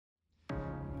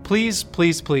Please,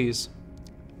 please, please,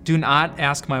 do not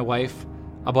ask my wife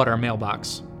about our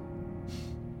mailbox.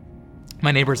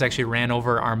 My neighbors actually ran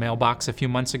over our mailbox a few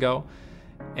months ago,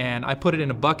 and I put it in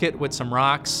a bucket with some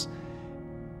rocks,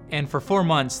 and for 4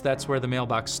 months, that's where the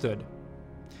mailbox stood.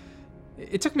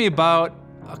 It took me about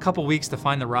a couple weeks to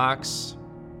find the rocks.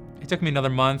 It took me another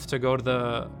month to go to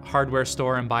the hardware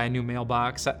store and buy a new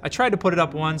mailbox. I tried to put it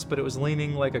up once, but it was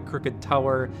leaning like a crooked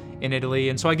tower in Italy,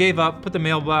 and so I gave up, put the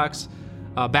mailbox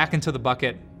back into the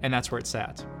bucket, and that's where it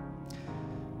sat.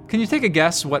 Can you take a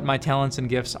guess what my talents and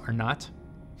gifts are not?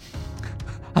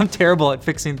 I'm terrible at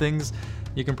fixing things.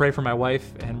 You can pray for my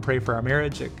wife and pray for our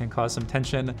marriage. It can cause some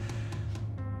tension.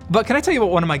 But can I tell you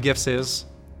what one of my gifts is?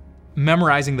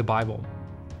 Memorizing the Bible.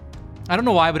 I don't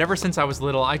know why, but ever since I was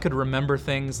little, I could remember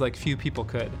things like few people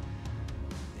could.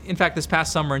 In fact, this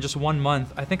past summer, in just 1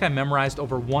 month, I think I memorized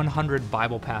over 100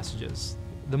 Bible passages,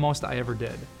 the most I ever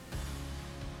did.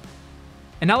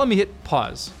 And now let me hit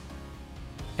pause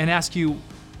and ask you,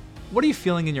 what are you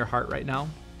feeling in your heart right now?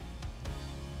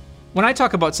 When I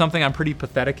talk about something I'm pretty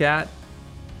pathetic at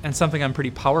and something I'm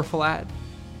pretty powerful at,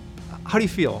 how do you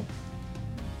feel?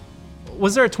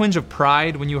 Was there a twinge of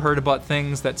pride when you heard about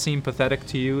things that seemed pathetic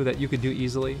to you that you could do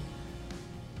easily?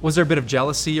 Was there a bit of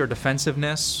jealousy or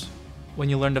defensiveness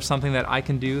when you learned of something that I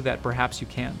can do that perhaps you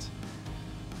can't?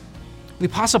 The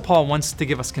Apostle Paul wants to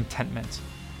give us contentment.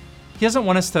 He doesn't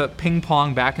want us to ping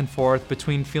pong back and forth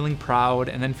between feeling proud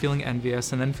and then feeling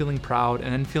envious and then feeling proud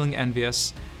and then feeling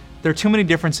envious. There are too many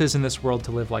differences in this world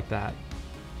to live like that.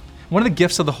 One of the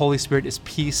gifts of the Holy Spirit is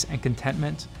peace and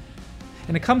contentment.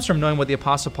 And it comes from knowing what the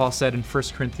Apostle Paul said in 1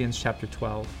 Corinthians chapter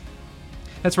 12.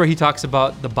 That's where he talks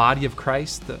about the body of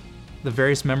Christ, the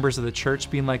various members of the church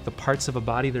being like the parts of a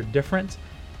body. They're different.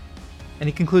 And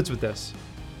he concludes with this.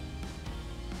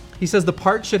 He says the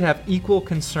parts should have equal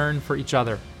concern for each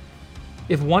other.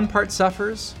 If one part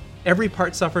suffers, every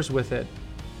part suffers with it.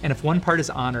 And if one part is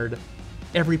honored,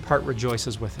 every part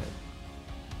rejoices with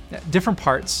it. Different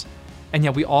parts, and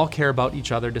yet we all care about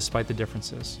each other despite the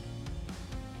differences.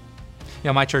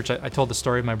 My church, I told the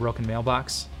story of my broken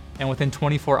mailbox, and within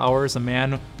 24 hours, a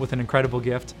man with an incredible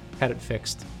gift had it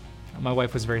fixed. My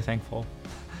wife was very thankful.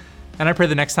 And I pray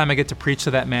the next time I get to preach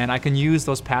to that man, I can use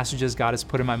those passages God has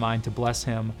put in my mind to bless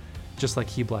him just like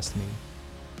he blessed me.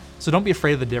 So don't be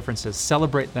afraid of the differences.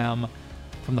 Celebrate them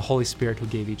from the Holy Spirit who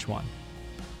gave each one.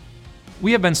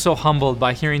 We have been so humbled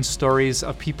by hearing stories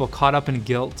of people caught up in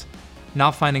guilt,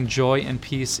 now finding joy and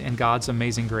peace in God's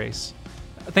amazing grace.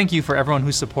 Thank you for everyone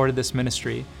who supported this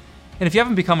ministry. And if you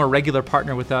haven't become a regular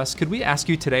partner with us, could we ask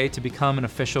you today to become an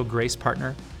official Grace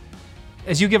partner?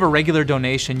 As you give a regular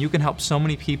donation, you can help so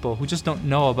many people who just don't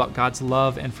know about God's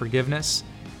love and forgiveness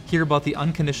hear about the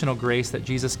unconditional grace that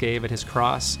Jesus gave at his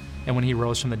cross and when he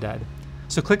rose from the dead.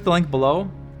 So click the link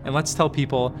below and let's tell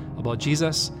people about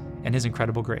Jesus and his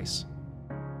incredible grace.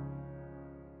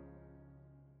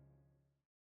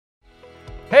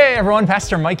 Hey everyone,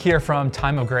 Pastor Mike here from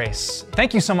Time of Grace.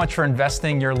 Thank you so much for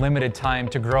investing your limited time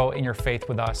to grow in your faith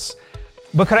with us.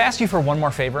 But could I ask you for one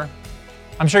more favor?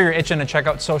 I'm sure you're itching to check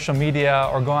out social media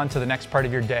or go on to the next part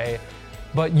of your day,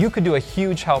 but you could do a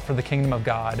huge help for the kingdom of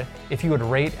God if you would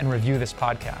rate and review this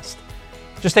podcast.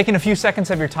 Just taking a few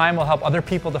seconds of your time will help other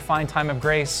people to find Time of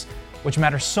Grace, which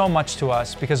matters so much to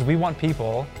us because we want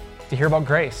people to hear about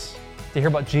grace, to hear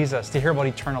about Jesus, to hear about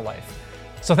eternal life.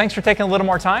 So thanks for taking a little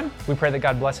more time. We pray that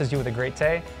God blesses you with a great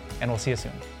day, and we'll see you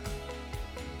soon.